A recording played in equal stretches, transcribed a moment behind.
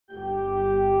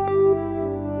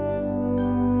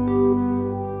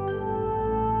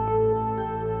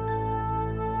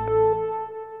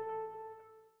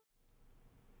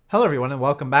Hello everyone and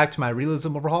welcome back to my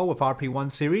Realism Overhaul with RP-1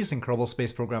 series in Kerbal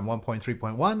Space Program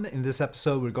 1.3.1. In this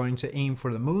episode we're going to aim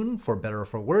for the moon, for better or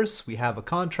for worse. We have a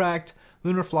contract,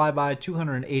 lunar flyby,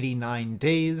 289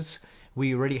 days.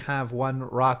 We already have one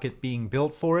rocket being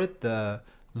built for it, the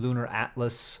Lunar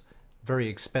Atlas, very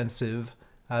expensive.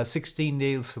 16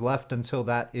 days left until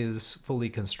that is fully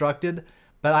constructed.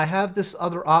 But I have this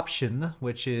other option,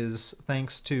 which is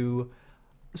thanks to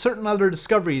certain other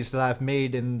discoveries that I've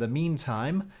made in the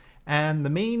meantime. And the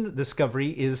main discovery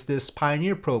is this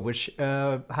Pioneer probe, which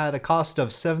had a cost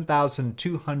of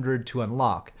 7,200 to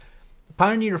unlock.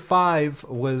 Pioneer 5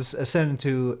 was ascended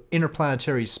to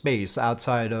interplanetary space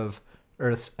outside of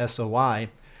Earth's SOI.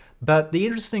 But the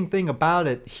interesting thing about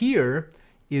it here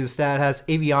is that it has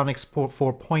avionics for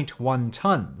 0.1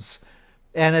 tons.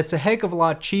 And it's a heck of a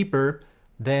lot cheaper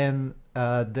than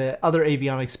the other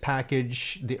avionics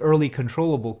package, the early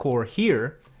controllable core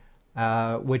here,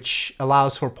 which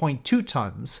allows for 0.2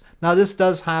 tons. Now this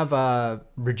does have a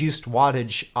reduced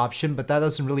wattage option, but that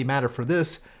doesn't really matter for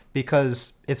this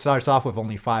because it starts off with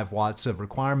only 5 watts of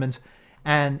requirement.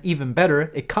 And even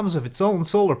better, it comes with its own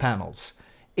solar panels.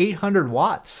 800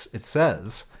 watts, it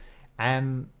says.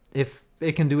 And if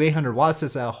it can do 800 watts,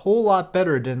 it's a whole lot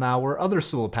better than our other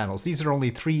solar panels. These are only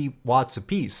 3 watts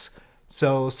apiece.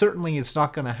 So certainly it's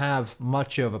not going to have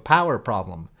much of a power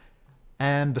problem.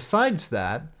 And besides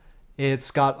that,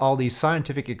 it's got all these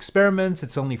scientific experiments.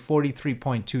 It's only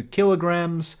 43.2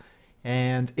 kilograms,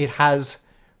 and it has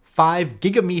 5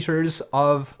 gigameters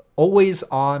of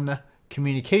always-on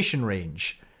communication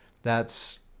range.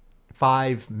 That's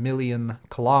 5 million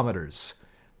kilometers,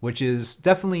 which is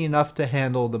definitely enough to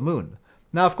handle the moon.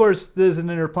 Now, of course, there's an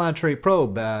interplanetary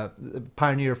probe,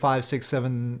 Pioneer 5, 6,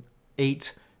 7,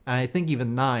 8, and I think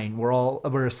even 9.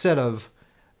 We're a set of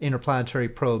interplanetary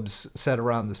probes set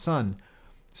around the sun.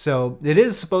 So it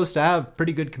is supposed to have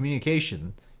pretty good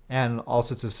communication and all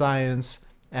sorts of science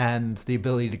and the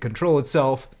ability to control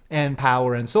itself and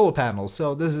power and solar panels.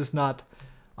 So this is not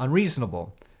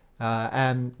unreasonable.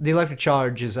 And the electric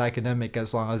charge is academic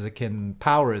as long as it can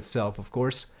power itself, of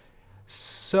course.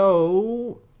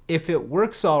 So if it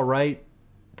works all right,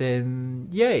 then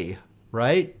yay,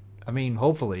 right? I mean,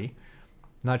 hopefully.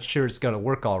 Not sure it's going to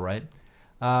work all right.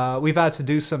 We've had to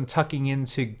do some tucking in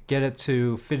to get it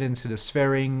to fit into the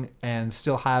sphering and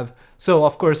still have... So,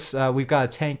 of course, we've got a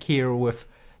tank here with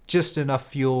just enough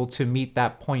fuel to meet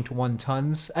that 0.1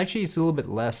 tons. Actually, it's a little bit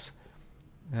less,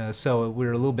 so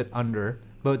we're a little bit under.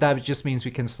 But that just means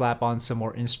we can slap on some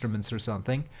more instruments or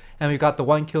something. And we've got the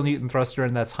 1 kilonewton thruster,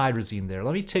 and that's hydrazine there.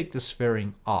 Let me take this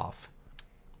fairing off.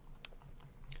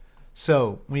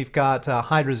 So, we've got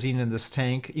hydrazine in this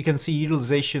tank. You can see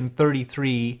utilization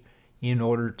 33 in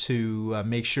order to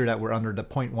make sure that we're under the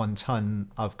 0.1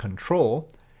 ton of control.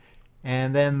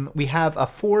 And then we have a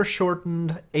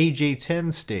foreshortened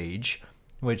AJ10 stage,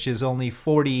 which is only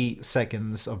 40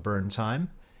 seconds of burn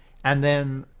time. And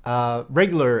then a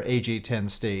regular AJ10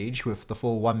 stage with the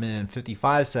full 1 minute and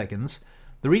 55 seconds.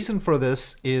 The reason for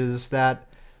this is that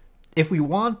if we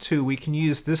want to, we can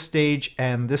use this stage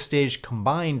and this stage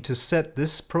combined to set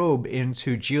this probe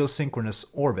into geosynchronous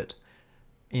orbit,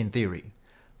 in theory.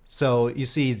 So you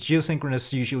see,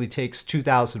 geosynchronous usually takes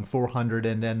 2,400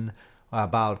 and then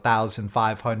about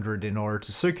 1,500 in order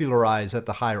to circularize at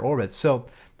the higher orbit. So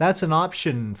that's an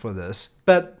option for this,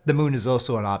 but the moon is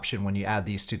also an option when you add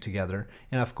these two together.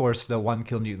 And of course, the 1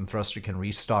 kilonewton thruster can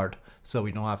restart, so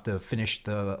we don't have to finish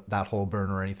that whole burn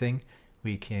or anything.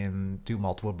 We can do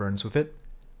multiple burns with it.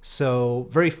 So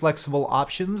very flexible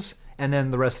options, and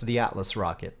then the rest of the Atlas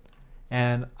rocket.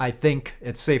 And I think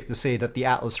it's safe to say that the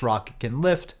Atlas rocket can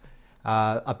lift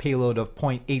a payload of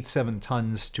 0.87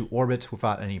 tons to orbit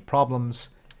without any problems.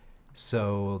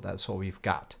 So that's what we've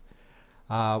got.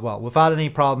 Well, without any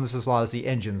problems as long as the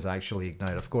engines actually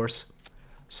ignite, of course.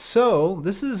 So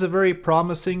this is a very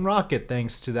promising rocket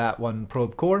thanks to that one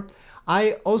probe core.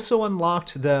 I also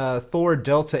unlocked the Thor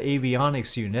Delta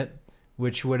avionics unit,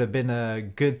 which would have been a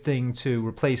good thing to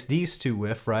replace these two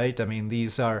with, right? I mean,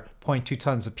 these are 0.2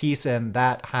 tons apiece, and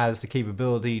that has the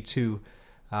capability to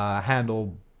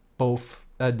handle both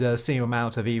the same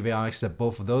amount of avionics that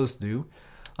both of those do.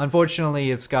 Unfortunately,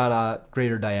 it's got a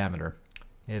greater diameter.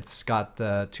 It's got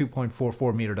the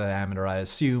 2.44 meter diameter, I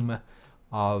assume,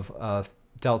 of a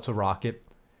Delta rocket.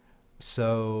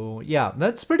 So yeah,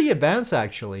 that's pretty advanced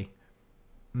actually.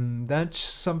 That's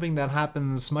something that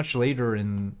happens much later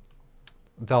in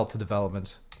Delta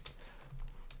development.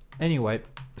 Anyway,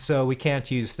 so we can't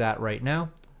use that right now.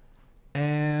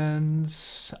 And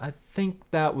I think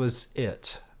that was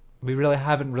it. We really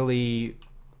haven't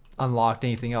unlocked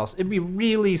anything else. It'd be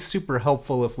really super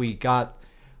helpful if we got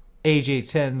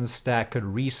AJ10s that could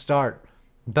restart.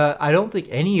 But I don't think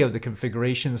any of the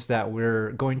configurations that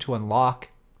we're going to unlock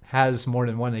has more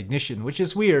than one ignition, which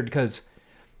is weird because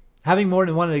having more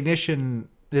than one ignition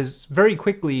is very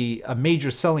quickly a major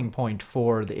selling point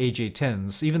for the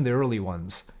AJ10s, even the early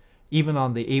ones, even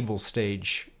on the Able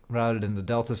stage rather than the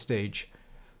Delta stage.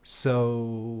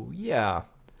 So yeah,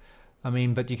 I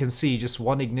mean, but you can see just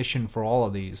one ignition for all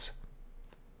of these,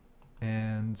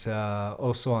 and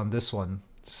also on this one.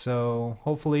 So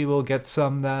hopefully we'll get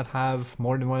some that have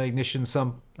more than one ignition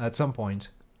at some point.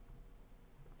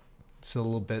 It's a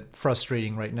little bit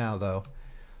frustrating right now though.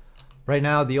 Right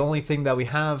now the only thing that we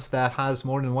have that has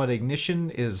more than one ignition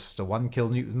is the 1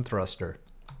 kilonewton thruster.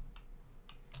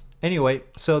 Anyway,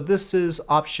 so this is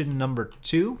option number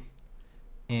 2,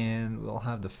 and we'll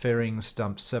have the fairings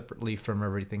dumped separately from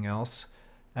everything else.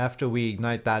 After we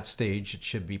ignite that stage, it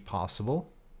should be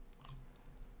possible.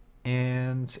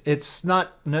 And it's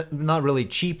not really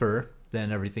cheaper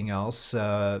than everything else.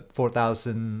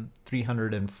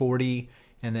 4,340,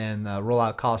 and then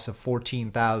rollout cost of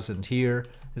 14,000 here.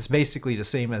 It's basically the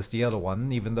same as the other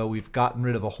one, even though we've gotten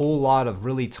rid of a whole lot of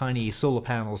really tiny solar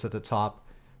panels at the top,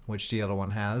 which the other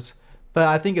one has. But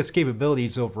I think its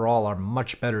capabilities overall are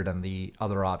much better than the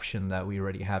other option that we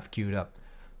already have queued up.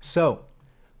 So,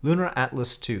 Lunar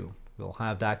Atlas 2, we'll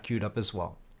have that queued up as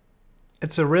well.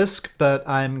 It's a risk, but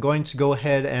I'm going to go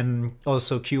ahead and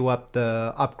also queue up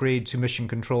the upgrade to mission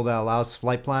control that allows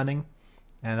flight planning,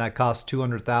 and that costs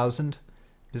 200,000.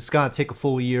 It's gonna take a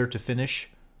full year to finish,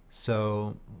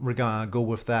 so we're gonna go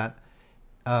with that.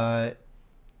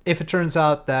 If it turns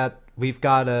out that we've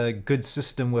got a good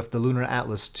system with the Lunar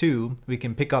Atlas 2, we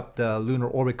can pick up the Lunar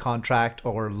Orbit contract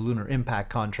or Lunar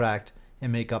Impact contract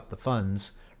and make up the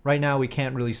funds. Right now we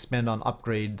can't really spend on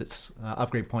upgrade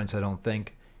points, I don't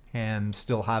think, and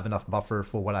still have enough buffer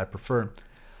for what I prefer.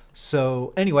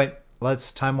 So anyway,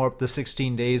 let's time warp the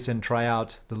 16 days and try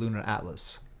out the Lunar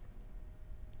Atlas.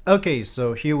 Okay,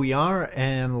 so here we are,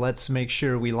 and let's make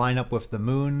sure we line up with the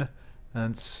moon.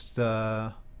 That's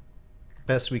the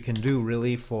best we can do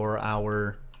really for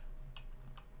our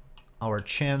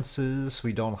chances.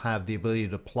 We don't have the ability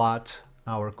to plot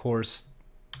our course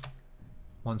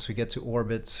once we get to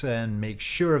orbit and make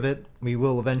sure of it. We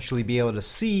will eventually be able to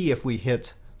see if we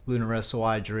hit lunar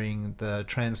SOI during the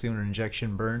translunar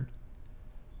injection burn.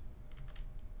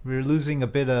 We're losing a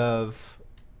bit of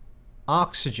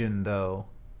oxygen though.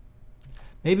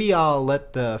 Maybe I'll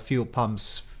let the fuel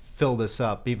pumps fill this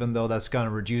up, even though that's going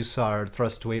to reduce our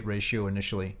thrust to weight ratio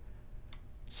initially.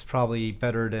 It's probably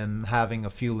better than having a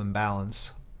fuel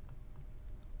imbalance.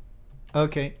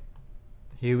 Okay,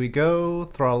 here we go.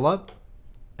 Throttle up,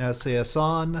 SAS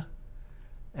on,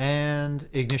 and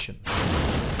ignition.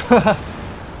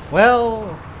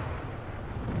 Well,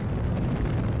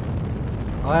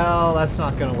 that's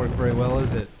not going to work very well,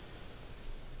 is it?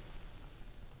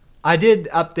 I did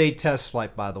update test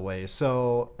flight, by the way,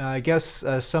 so I guess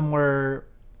somewhere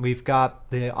we've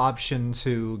got the option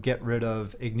to get rid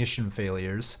of ignition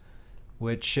failures,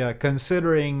 which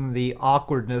considering the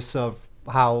awkwardness of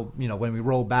how, you know, when we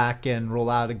roll back and roll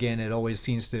out again, it always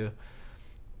seems to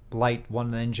light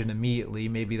one engine immediately.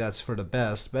 Maybe that's for the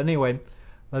best. But anyway,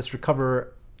 let's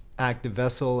recover active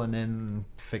vessel and then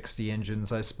fix the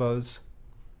engines, I suppose.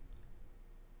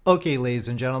 Okay, ladies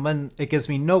and gentlemen, it gives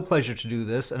me no pleasure to do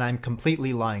this, and I'm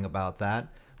completely lying about that,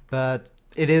 but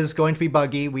it is going to be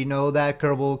buggy. We know that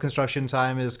Kerbal construction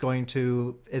time is going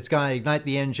to ignite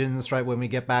the engines right when we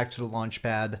get back to the launch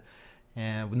pad,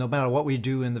 and no matter what we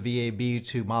do in the VAB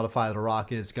to modify the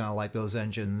rocket, it's going to light those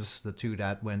engines, the two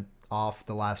that went off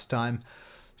the last time.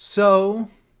 So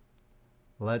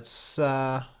let's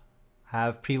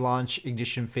have pre-launch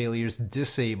ignition failures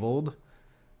disabled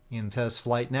in test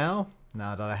flight now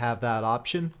that I have that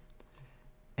option,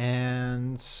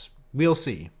 and we'll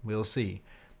see.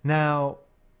 Now,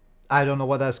 I don't know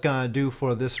what that's gonna do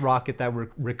for this rocket that we're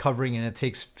recovering, and it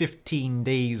takes 15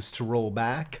 days to roll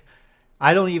back.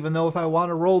 I don't even know if I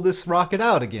want to roll this rocket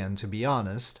out again, to be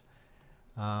honest.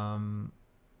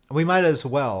 We might as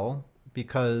well,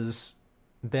 because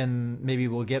then maybe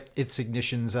we'll get its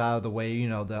ignitions out of the way, you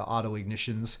know, the auto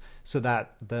ignitions, so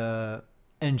that the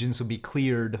engines will be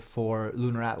cleared for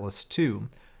Lunar Atlas 2.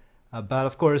 But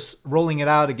of course, rolling it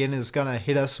out again is going to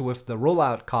hit us with the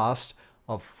rollout cost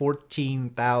of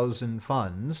 14,000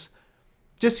 funds.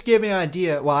 Just to give you an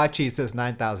idea, well, actually it says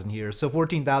 9,000 here, so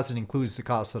 14,000 includes the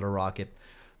cost of the rocket.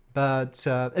 But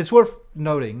it's worth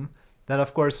noting that,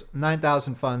 of course,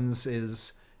 9,000 funds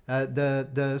is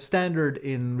the standard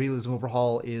in Realism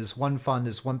Overhaul is one fund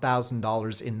is $1,000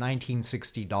 in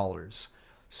 1960 dollars.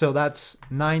 So that's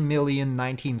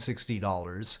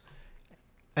 $9,1960.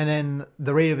 And then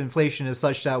the rate of inflation is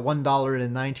such that $1 in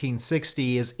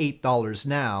 1960 is $8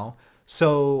 now.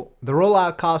 So the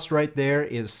rollout cost right there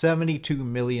is $72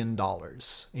 million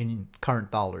in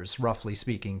current dollars, roughly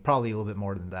speaking. Probably a little bit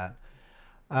more than that.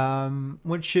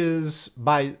 Which is,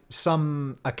 by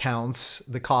some accounts,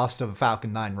 the cost of a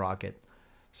Falcon 9 rocket.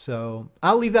 So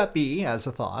I'll leave that be as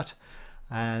a thought.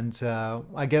 And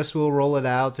I guess we'll roll it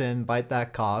out and bite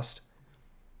that cost.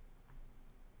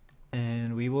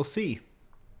 And we will see.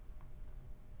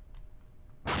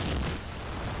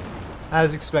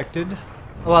 As expected.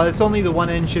 Well, it's only the one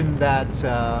engine that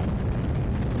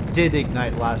did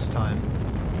ignite last time.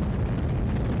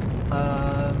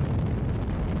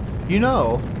 You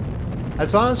know,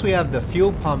 as long as we have the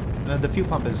fuel pump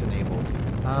is enabled.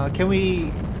 Can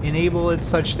we enable it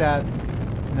such that...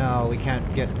 No, we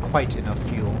can't get quite enough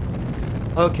fuel.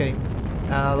 Okay,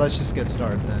 let's just get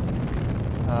started then.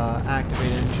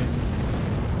 Activate engine.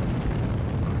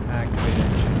 Activate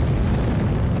engine.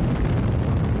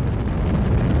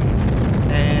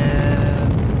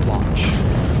 And launch.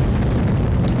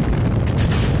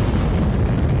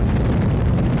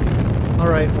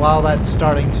 Alright, while that's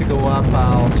starting to go up,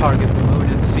 I'll target the moon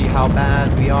and see how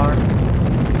bad we are.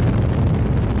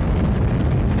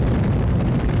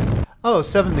 Oh,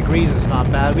 7 degrees is not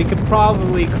bad. We could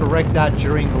probably correct that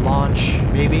during the launch,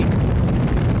 maybe.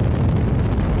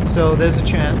 So there's a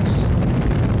chance.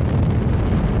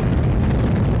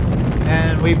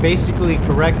 And we basically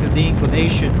corrected the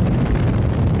inclination.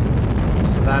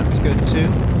 So that's good too.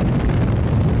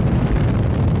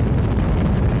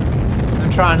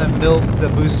 I'm trying to milk the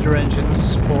booster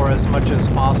engines for as much as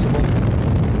possible.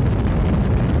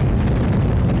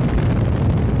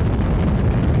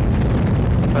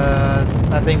 But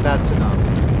I think that's enough.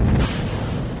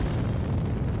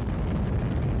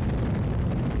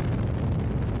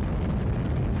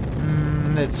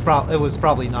 It was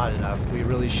probably not enough. We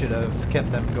really should have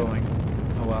kept them going.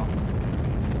 Oh well.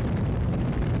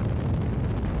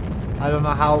 I don't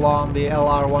know how long the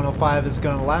LR-105 is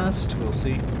gonna last. We'll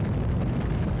see.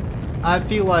 I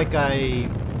feel like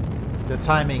the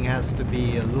timing has to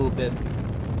be a little bit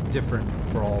different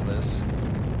for all this.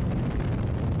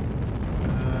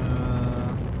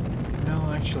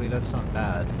 No, actually, that's not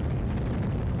bad.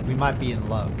 We might be in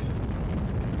luck.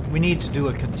 We need to do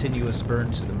a continuous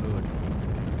burn to the moon.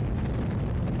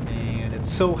 And it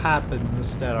so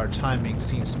happens that our timing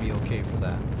seems to be okay for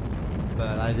that.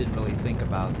 But I didn't really think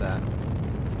about that.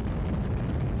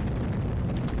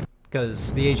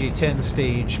 Because the AJ-10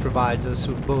 stage provides us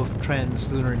with both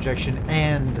trans-lunar injection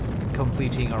and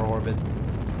completing our orbit.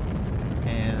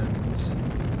 And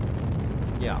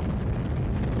yeah.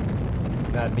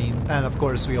 That means, and of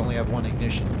course we only have one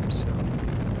ignition, so.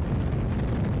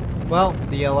 Well,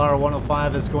 the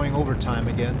LR-105 is going overtime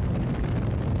again.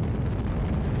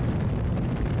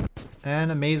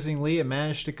 And amazingly, it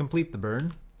managed to complete the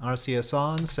burn. RCS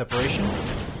on, separation.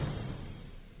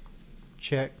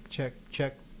 Check, check,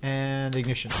 check. And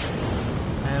ignition.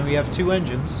 And we have 2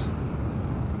 engines.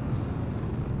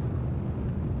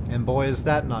 And boy, is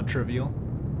that not trivial.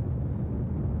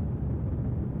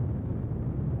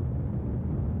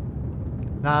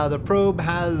 Now, the probe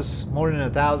has more than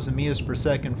 1,000 meters per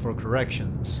second for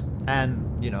corrections.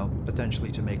 And, you know,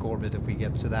 potentially to make orbit if we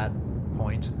get to that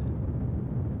point.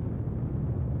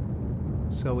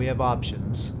 So we have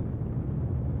options.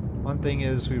 One thing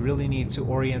is we really need to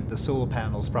orient the solar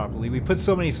panels properly. We put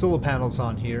so many solar panels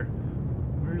on here.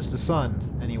 Where's the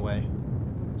sun, anyway?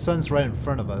 The sun's right in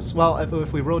front of us. Well,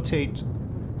 if we rotate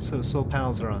so the solar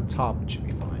panels are on top, it should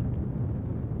be fine.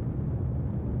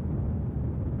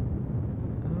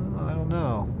 I don't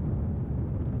know.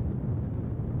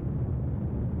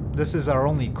 This is our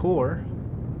only core.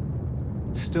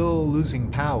 It's still losing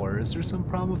power. Is there some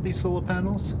problem with these solar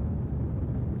panels?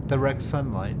 Direct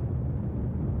sunlight.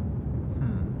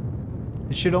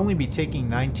 It should only be taking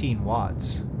 19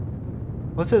 watts.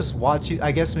 What says watts?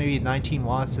 I guess maybe 19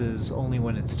 watts is only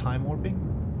when it's time warping?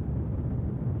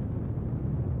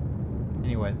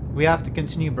 Anyway, we have to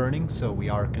continue burning, so we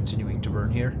are continuing to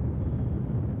burn here.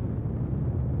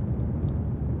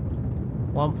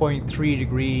 1.3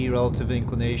 degree relative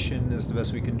inclination is the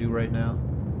best we can do right now.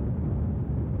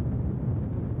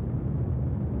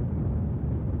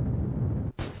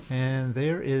 And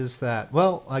there is that.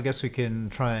 Well, I guess we can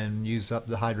try and use up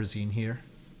the hydrazine here.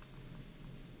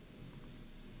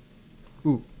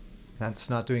 Ooh, that's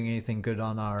not doing anything good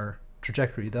on our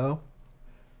trajectory though.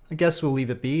 I guess we'll leave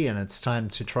it be, and it's time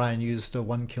to try and use the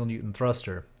 1 kilonewton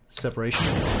thruster. Separation.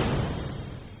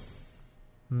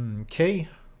 Okay.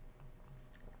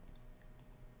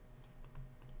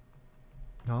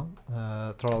 No,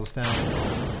 throttles down.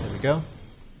 There we go.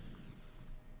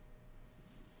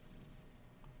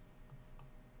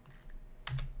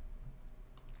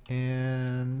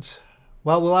 And,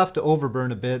 well, we'll have to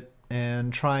overburn a bit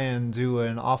and try and do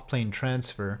an off-plane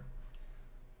transfer.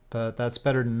 But that's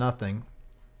better than nothing.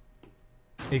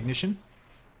 Ignition.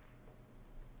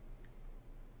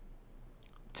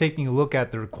 Taking a look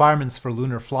at the requirements for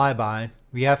lunar flyby,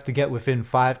 we have to get within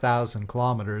 5,000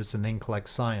 kilometers and then collect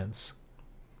science.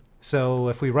 So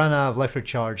if we run out of electric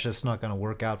charge, that's not going to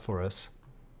work out for us.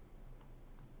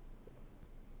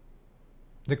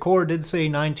 The core did say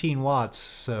 19 watts,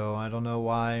 so I don't know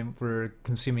why we're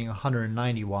consuming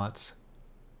 190 watts.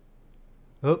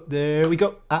 Oh, there we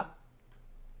go. Ah.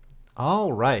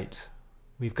 All right.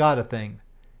 We've got a thing.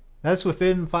 That's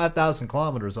within 5,000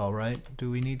 kilometers, all right. Do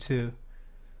we need to...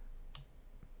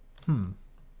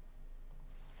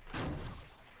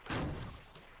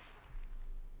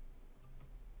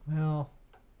 Well,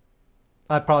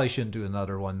 I probably shouldn't do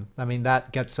another one. I mean,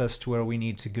 that gets us to where we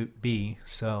need to be,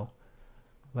 so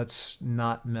let's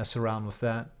not mess around with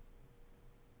that.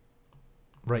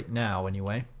 Right now,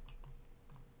 anyway.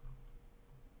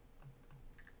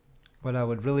 What I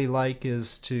would really like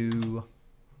is to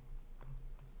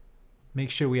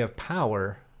make sure we have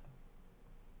power.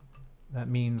 That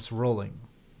means rolling.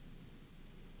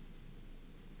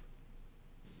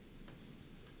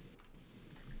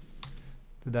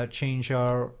 Did that change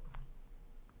our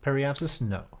periapsis?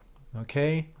 No.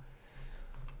 Okay.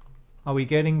 Are we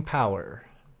getting power?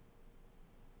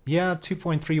 Yeah,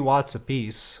 2.3 watts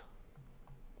apiece,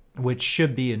 which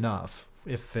should be enough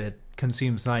if it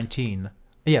consumes 19.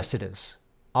 Yes, it is.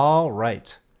 All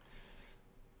right.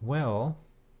 Well,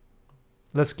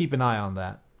 let's keep an eye on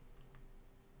that.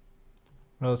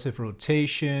 Relative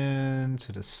rotation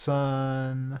to the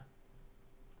sun.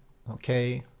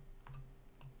 Okay.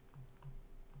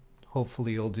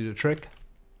 Hopefully it'll do the trick.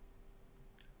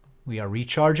 We are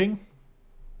recharging.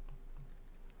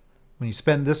 When you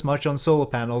spend this much on solar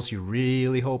panels, you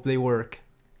really hope they work.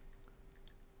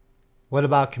 What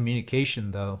about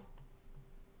communication, though?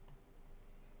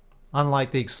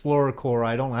 Unlike the Explorer core,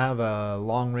 I don't have a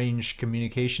long-range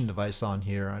communication device on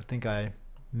here. I think I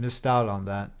missed out on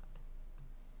that.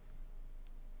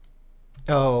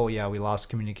 Oh, yeah, we lost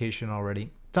communication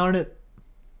already. Darn it.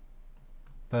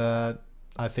 But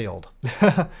I failed.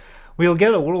 We'll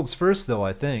get a world's first, though,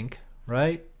 I think.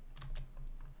 Right?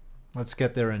 Let's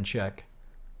get there and check.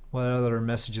 What other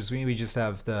messages? We just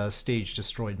have the stage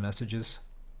destroyed messages.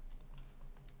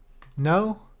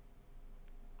 No?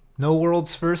 No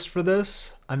world's first for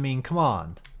this? I mean, come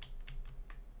on.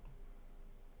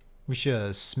 We should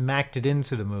have smacked it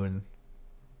into the moon.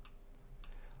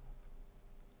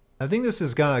 I think this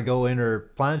is gonna go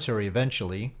interplanetary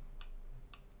eventually.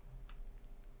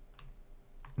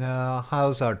 Now,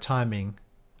 how's our timing?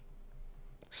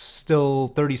 Still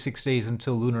 36 days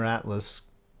until Lunar Atlas.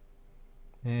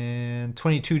 And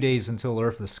 22 days until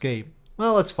Earth Escape.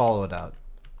 Well, let's follow it out.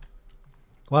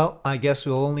 Well, I guess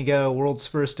we'll only get a world's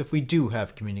first if we do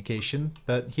have communication.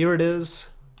 But here it is.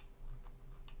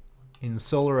 In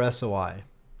Solar SOI.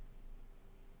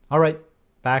 Alright,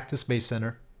 back to Space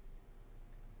Center.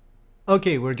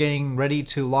 Okay, we're getting ready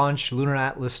to launch Lunar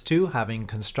Atlas 2, having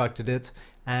constructed it.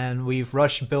 And we've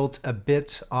rush built a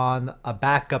bit on a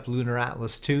backup Lunar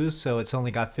Atlas 2, so it's only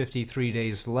got 53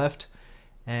 days left.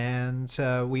 And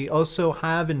we also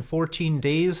have in 14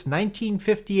 days,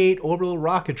 1958 orbital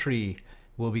rocketry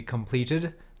will be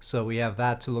completed. So we have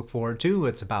that to look forward to.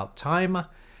 It's about time.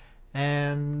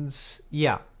 And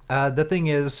yeah, the thing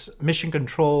is, mission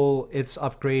control, its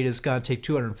upgrade is going to take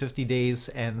 250 days.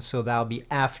 And so that'll be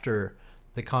after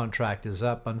the contract is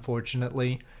up,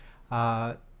 unfortunately.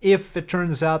 If it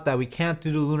turns out that we can't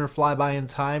do the lunar flyby in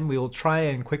time, we will try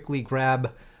and quickly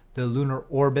grab the lunar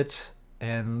orbit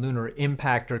and lunar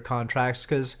impactor contracts,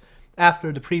 because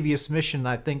after the previous mission,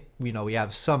 I think we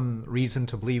have some reason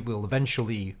to believe we'll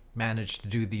eventually manage to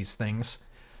do these things.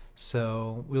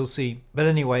 So we'll see. But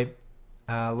anyway,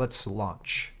 let's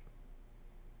launch.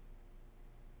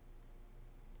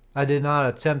 I did not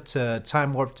attempt to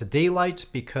time warp to daylight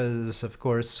because, of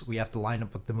course, we have to line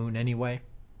up with the moon anyway.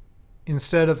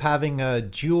 Instead of having a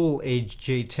dual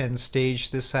AJ-10 stage,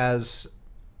 this has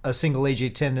a single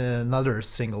AJ-10 and another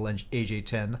single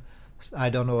AJ-10.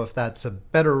 I don't know if that's a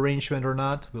better arrangement or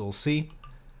not. We'll see.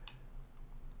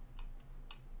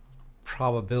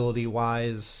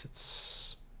 Probability-wise,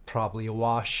 it's probably a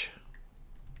wash.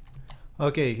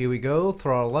 Okay, here we go.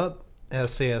 Throttle up.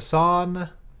 SAS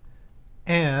on.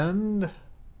 And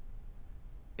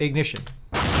ignition.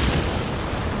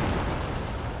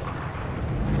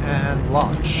 And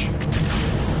launch.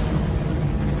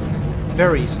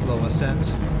 Very slow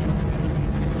ascent.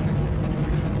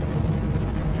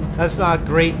 That's not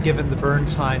great given the burn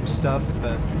time stuff,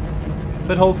 but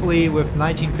But hopefully with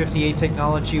 1958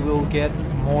 technology we'll get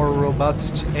more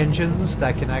robust engines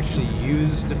that can actually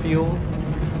use the fuel.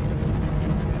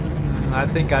 I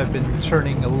think I've been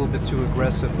turning a little bit too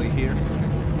aggressively here.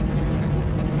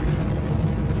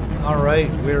 Alright,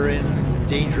 we're in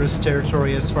dangerous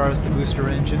territory as far as the booster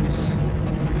engines.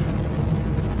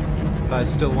 But I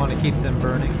still want to keep them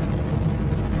burning.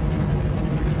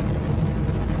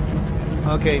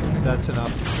 Okay, that's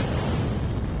enough.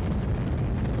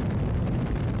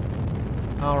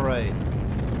 Alright.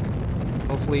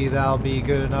 Hopefully that'll be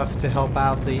good enough to help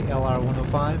out the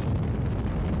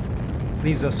LR-105.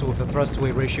 Leaves us with a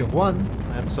thrust-to-weight ratio of 1.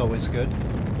 That's always good.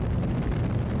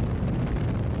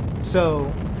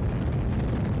 So,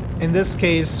 in this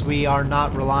case, we are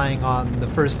not relying on the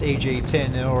first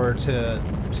AJ-10 in order to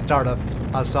start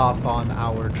us off on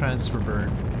our transfer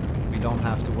burn. We don't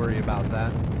have to worry about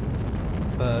that.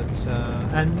 But,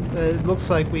 and it looks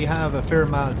like we have a fair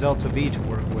amount of Delta V to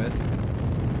work with.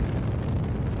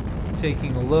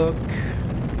 Taking a look.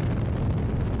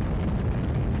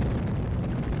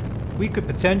 We could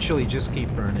potentially just keep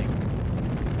burning.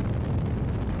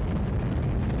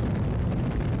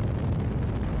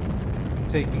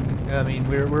 I mean,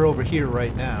 we're over here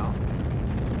right now.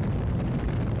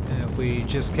 And if we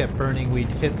just kept burning, we'd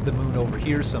hit the moon over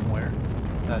here somewhere.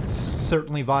 That's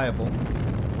certainly viable.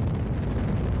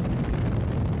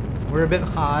 We're a bit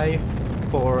high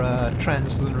for a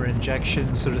translunar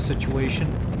injection sort of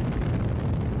situation.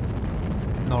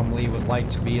 Normally would like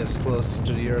to be as close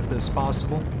to the Earth as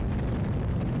possible.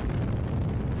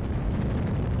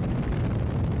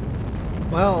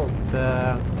 Well,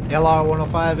 the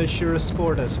LR-105 is sure a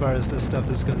sport as far as this stuff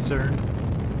is concerned.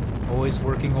 Always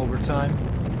working overtime.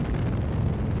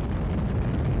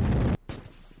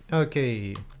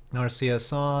 Okay,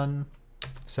 RCS on.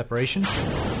 Separation.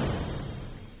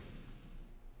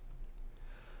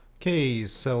 Okay,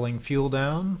 settling fuel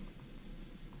down.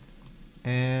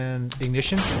 And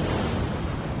ignition.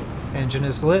 Engine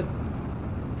is lit.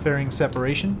 Fairing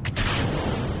separation.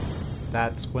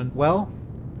 That's went well.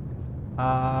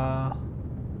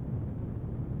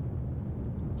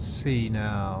 Let's see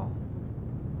now.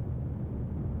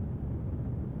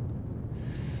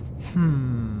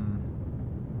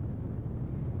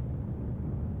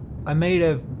 I may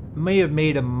have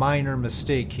made a minor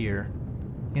mistake here,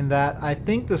 in that I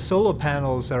think the solar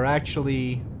panels are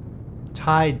actually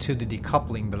tied to the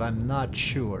decoupling, but I'm not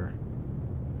sure.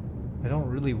 I don't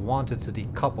really want it to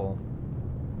decouple.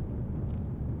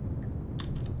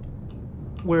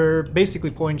 We're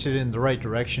basically pointed in the right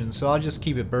direction, so I'll just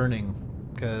keep it burning,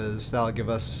 because that'll give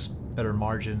us better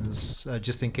margins,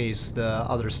 just in case the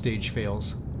other stage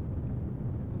fails.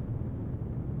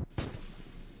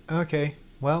 Okay,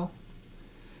 well,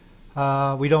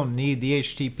 we don't need the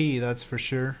HTP, that's for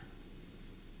sure.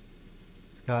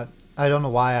 I don't know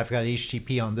why I've got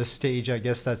HTP on this stage. I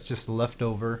guess that's just a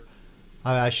leftover.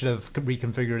 I should have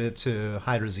reconfigured it to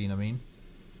hydrazine, I mean.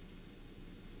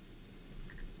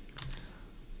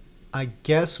 I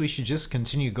guess we should just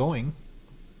continue going.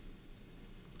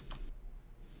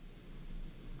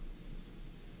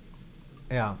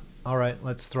 Yeah, alright,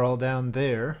 let's throttle down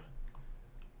there.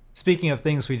 Speaking of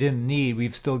things we didn't need,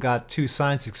 we've still got 2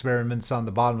 science experiments on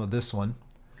the bottom of this one.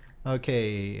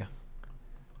 Okay.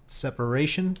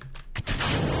 Separation.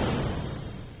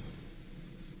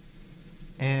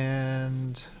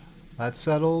 And that's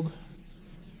settled.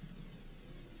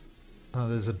 Oh,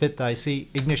 there's a bit dicey.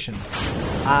 Ignition.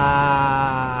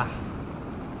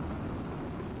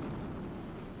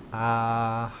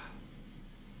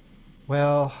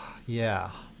 Well,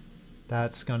 yeah.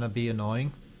 That's gonna be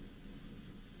annoying.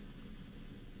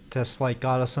 Test flight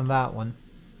got us on that one.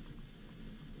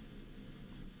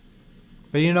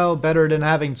 But you know, better than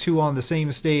having 2 on the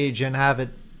same stage and have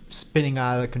it spinning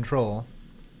out of control,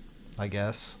 I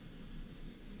guess.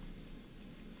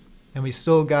 And we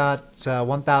still got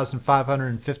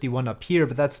 1,551 up here,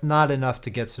 but that's not enough to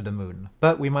get to the moon.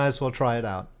 But we might as well try it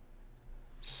out.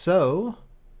 So...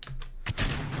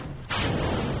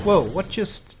 Whoa, what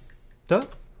just... Duh?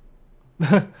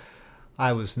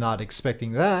 I was not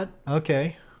expecting that.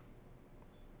 Okay.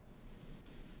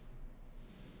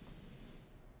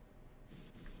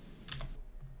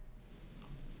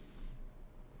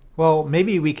 Well,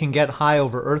 maybe we can get high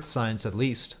over Earth science at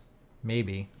least.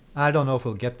 Maybe. I don't know if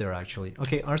we'll get there actually.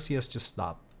 Okay, RCS just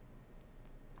stop.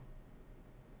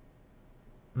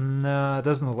 No, it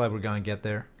doesn't look like we're gonna get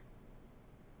there.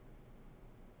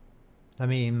 I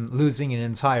mean, losing an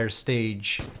entire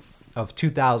stage of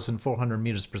 2,400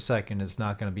 meters per second is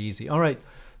not gonna be easy. Alright,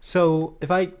 so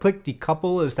if I click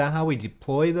decouple, is that how we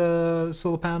deploy the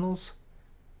solar panels?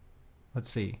 Let's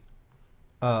see.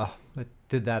 It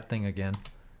did that thing again.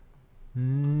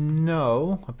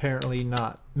 No, apparently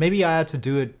not. Maybe I had to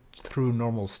do it through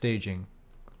normal staging.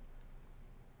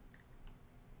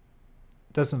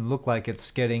 Doesn't look like it's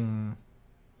getting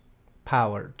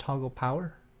power. Toggle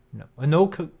power? No.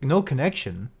 No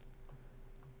connection.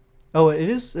 Oh,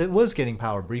 it was getting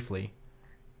power briefly.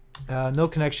 No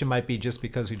connection might be just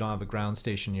because we don't have a ground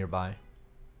station nearby.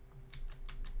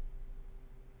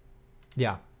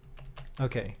 Yeah.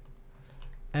 Okay.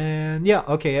 And yeah,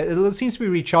 okay, it seems to be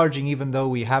recharging even though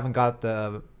we haven't got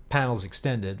the panels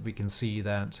extended. We can see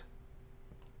that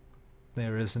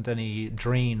there isn't any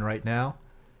drain right now.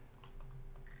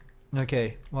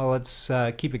 Okay, well, let's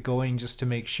keep it going just to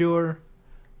make sure.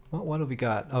 What have we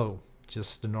got? Oh,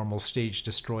 just the normal stage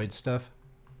destroyed stuff.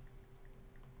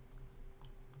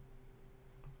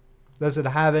 Does it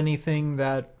have anything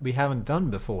that we haven't done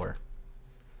before?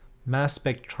 Mass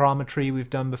spectrometry we've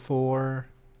done before.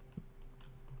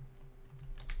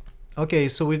 Okay,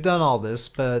 so we've done all this,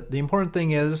 but the important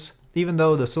thing is, even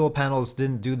though the solar panels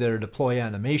didn't do their deploy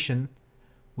animation,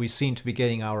 we seem to be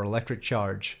getting our electric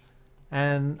charge.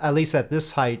 And at least at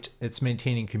this height, it's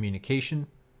maintaining communication.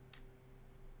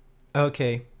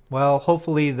 Okay, well,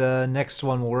 hopefully the next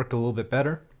one will work a little bit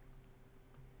better.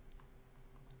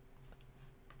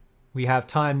 We have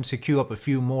time to queue up a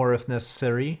few more if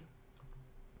necessary.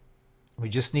 We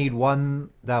just need one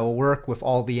that will work with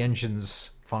all the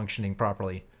engines functioning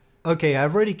properly. Okay,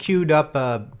 I've already queued up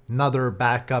another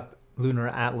backup Lunar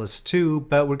Atlas 2,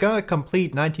 but we're going to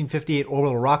complete 1958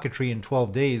 orbital rocketry in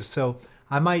 12 days, so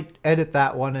I might edit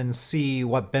that one and see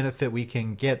what benefit we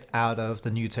can get out of the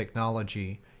new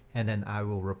technology, and then I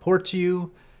will report to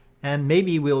you, and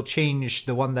maybe we'll change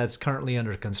the one that's currently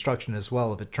under construction as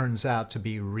well if it turns out to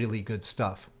be really good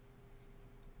stuff.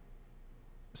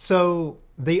 So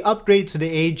the upgrade to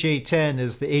the AJ10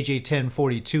 is the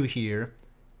AJ1042 here,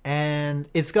 and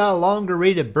it's got a longer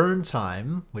rated burn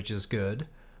time, which is good,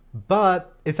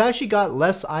 but it's actually got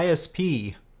less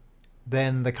ISP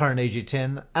than the current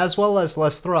AJ10, as well as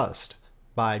less thrust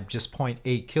by just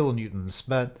 0.8 kilonewtons,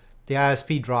 but the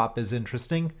ISP drop is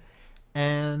interesting.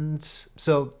 And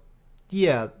so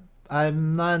yeah,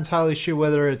 I'm not entirely sure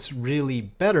whether it's really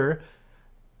better.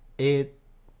 It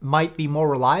might be more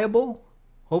reliable,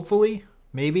 hopefully,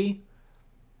 maybe.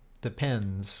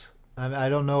 Depends. I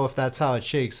don't know if that's how it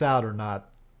shakes out or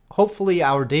not. Hopefully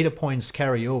our data points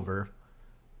carry over.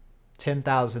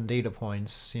 10,000 data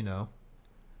points, you know.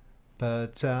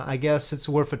 But I guess it's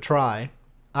worth a try.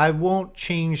 I won't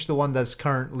change the one that's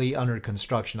currently under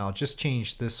construction. I'll just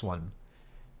change this one.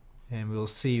 And we'll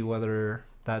see whether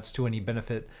that's to any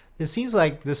benefit. It seems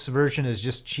like this version is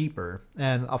just cheaper,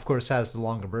 and of course has the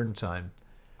longer burn time.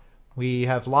 We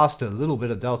have lost a little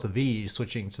bit of delta V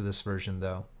switching to this version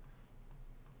though.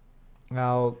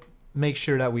 I'll make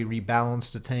sure that we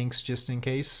rebalance the tanks just in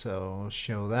case, so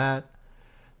show that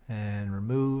and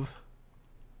remove.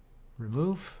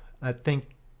 I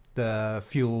think the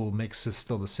fuel mix is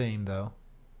still the same though.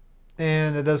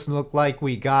 And it doesn't look like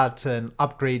we got an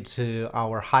upgrade to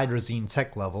our hydrazine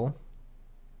tech level.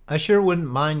 I sure wouldn't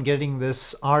mind getting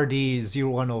this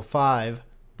RD-0105,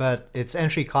 but its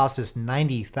entry cost is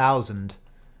 90,000.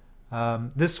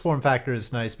 This form factor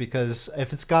is nice because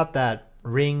if it's got that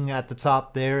ring at the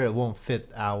top there, it won't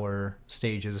fit our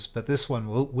stages, but this one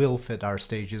will fit our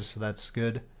stages, so that's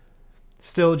good.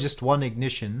 Still just one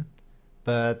ignition,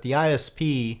 but the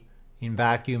ISP in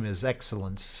vacuum is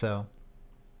excellent, so,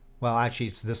 well, actually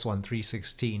it's this one,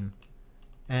 316.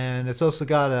 And it's also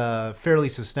got a fairly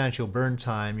substantial burn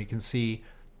time. You can see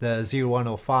the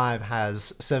 0105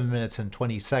 has 7 minutes and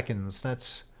 20 seconds.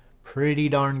 That's pretty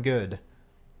darn good.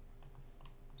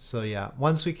 So yeah,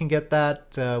 once we can get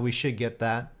that, we should get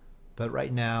that. But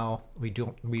right now, we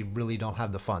really don't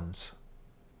have the funds.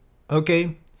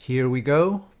 Okay, here we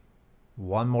go.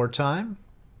 One more time.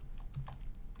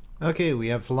 Okay, we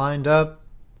have lined up,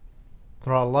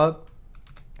 throttle up,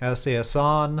 SAS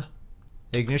on,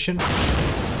 ignition.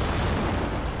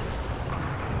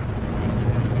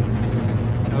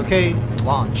 Okay,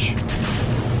 launch.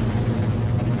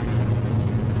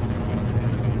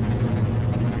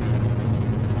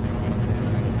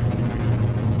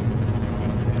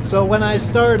 So when I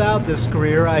started out this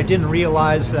career, I didn't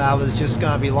realize that I was just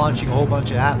going to be launching a whole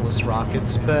bunch of Atlas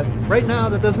rockets, but right now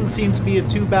that doesn't seem to be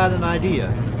too bad an idea.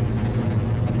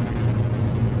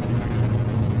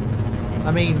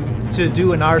 I mean, to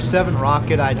do an R7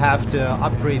 rocket, I'd have to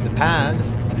upgrade the pad,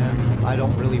 and I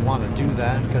don't really want to do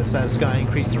that because that's going to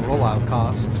increase the rollout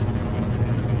costs.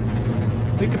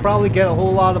 We could probably get a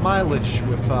whole lot of mileage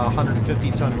with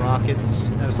 150-ton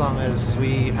rockets as long as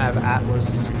we have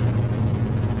Atlas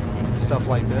and stuff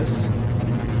like this.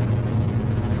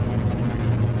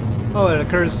 Oh, it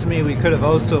occurs to me we could have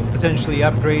also potentially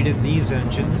upgraded these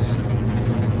engines.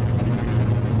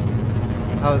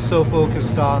 I was so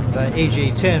focused on the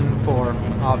AJ-10 for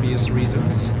obvious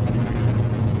reasons.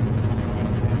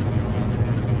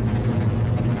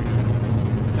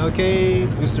 Okay,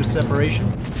 booster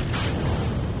separation.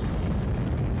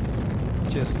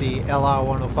 Just the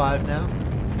LR-105 now.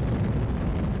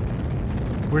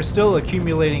 We're still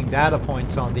accumulating data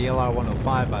points on the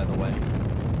LR-105, by the way.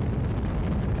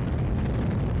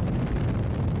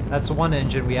 That's one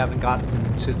engine we haven't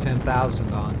gotten to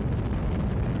 10,000 on.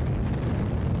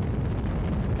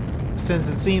 Since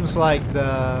it seems like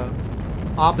the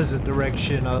opposite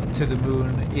direction to the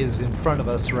moon is in front of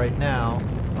us right now,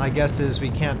 my guess is we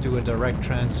can't do a direct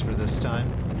transfer this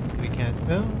time. We can't...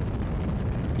 Oh,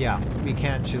 yeah, we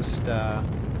can't just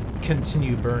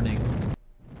continue burning.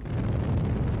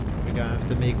 We're gonna have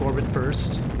to make orbit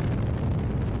first.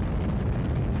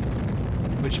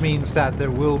 Which means that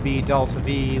there will be delta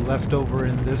V left over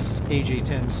in this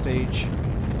AJ-10 stage.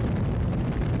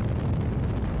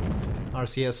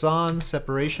 RCS on,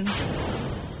 separation.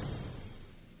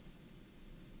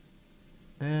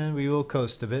 And we will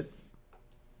coast a bit.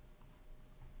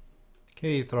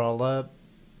 Okay, throttle up.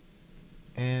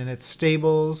 And it's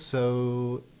stable,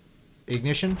 so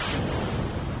ignition.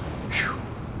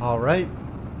 Alright.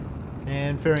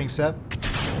 And fairing set.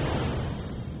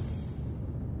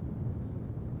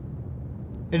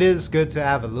 It is good to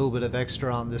have a little bit of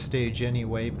extra on this stage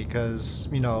anyway, because,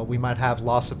 you know, we might have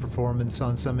loss of performance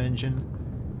on some engine,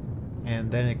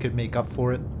 and then it could make up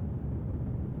for it.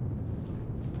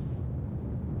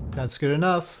 That's good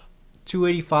enough.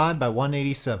 285 by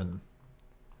 187.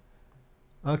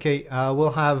 Okay,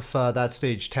 we'll have that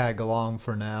stage tag along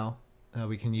for now.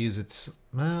 We can use its...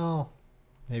 well,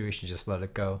 maybe we should just let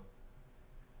it go.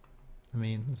 I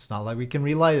mean, it's not like we can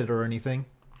relight it or anything.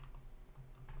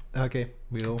 Okay,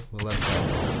 we'll let it go.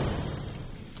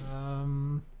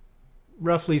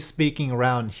 Roughly speaking,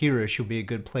 around here-ish will be a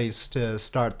good place to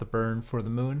start the burn for the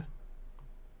moon.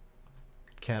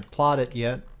 Can't plot it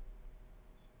yet.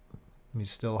 We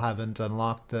still haven't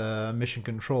unlocked mission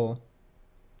control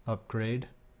upgrade.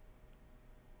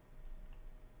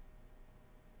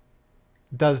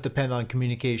 It does depend on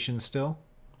communication still.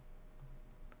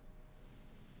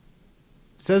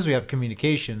 It says we have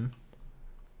communication.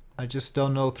 I just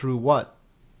don't know through what.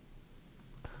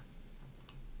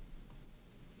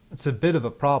 It's a bit of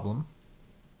a problem.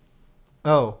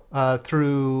 Oh,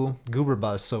 through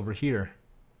Gooberbus over here.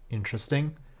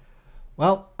 Interesting.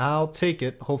 Well, I'll take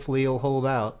it. Hopefully it'll hold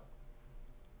out.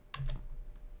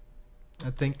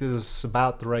 I think this is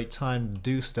about the right time to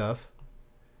do stuff.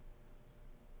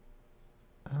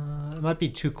 It might be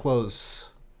too close.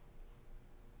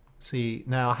 See,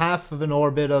 now half of an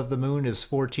orbit of the moon is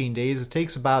 14 days. It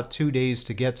takes about 2 days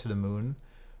to get to the moon.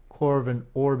 Core of an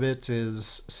orbit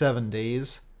is 7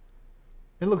 days.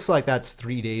 It looks like that's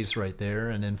 3 days right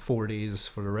there, and then 4 days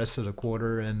for the rest of the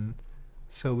quarter, and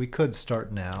so we could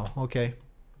start now. Okay.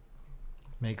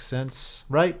 Makes sense.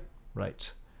 Right?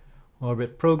 Right.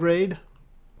 Orbit prograde.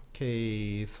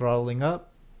 Okay, throttling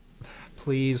up.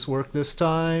 Please work this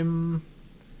time.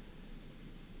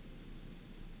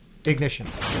 Ignition.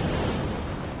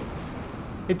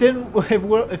 It didn't.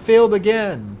 It failed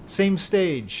again. Same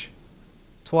stage.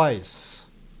 Twice.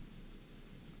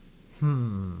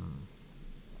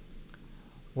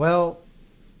 Well,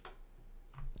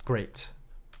 great.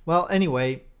 Well,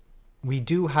 anyway, we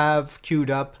do have queued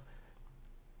up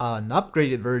an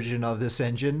upgraded version of this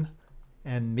engine,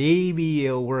 and maybe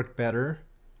it'll work better.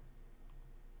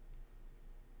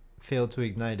 Failed to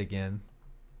ignite again.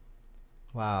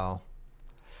 Wow.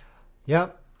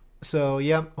 Yep. So,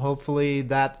 yep, hopefully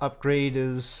that upgrade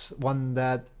is one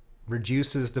that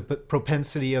reduces the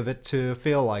propensity of it to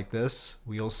fail like this.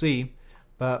 We'll see.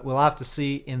 But we'll have to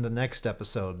see in the next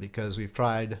episode, because we've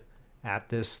tried at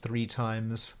this 3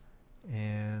 times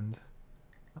and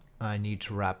I need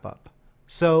to wrap up.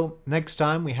 So next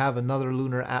time we have another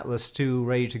Lunar Atlas 2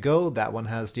 ready to go. That one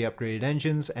has the upgraded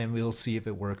engines, and we'll see if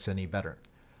it works any better.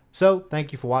 So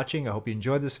thank you for watching. I hope you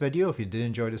enjoyed this video. If you did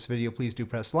enjoy this video, please do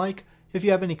press like. If you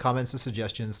have any comments or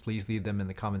suggestions, please leave them in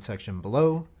the comment section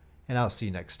below, and I'll see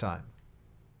you next time.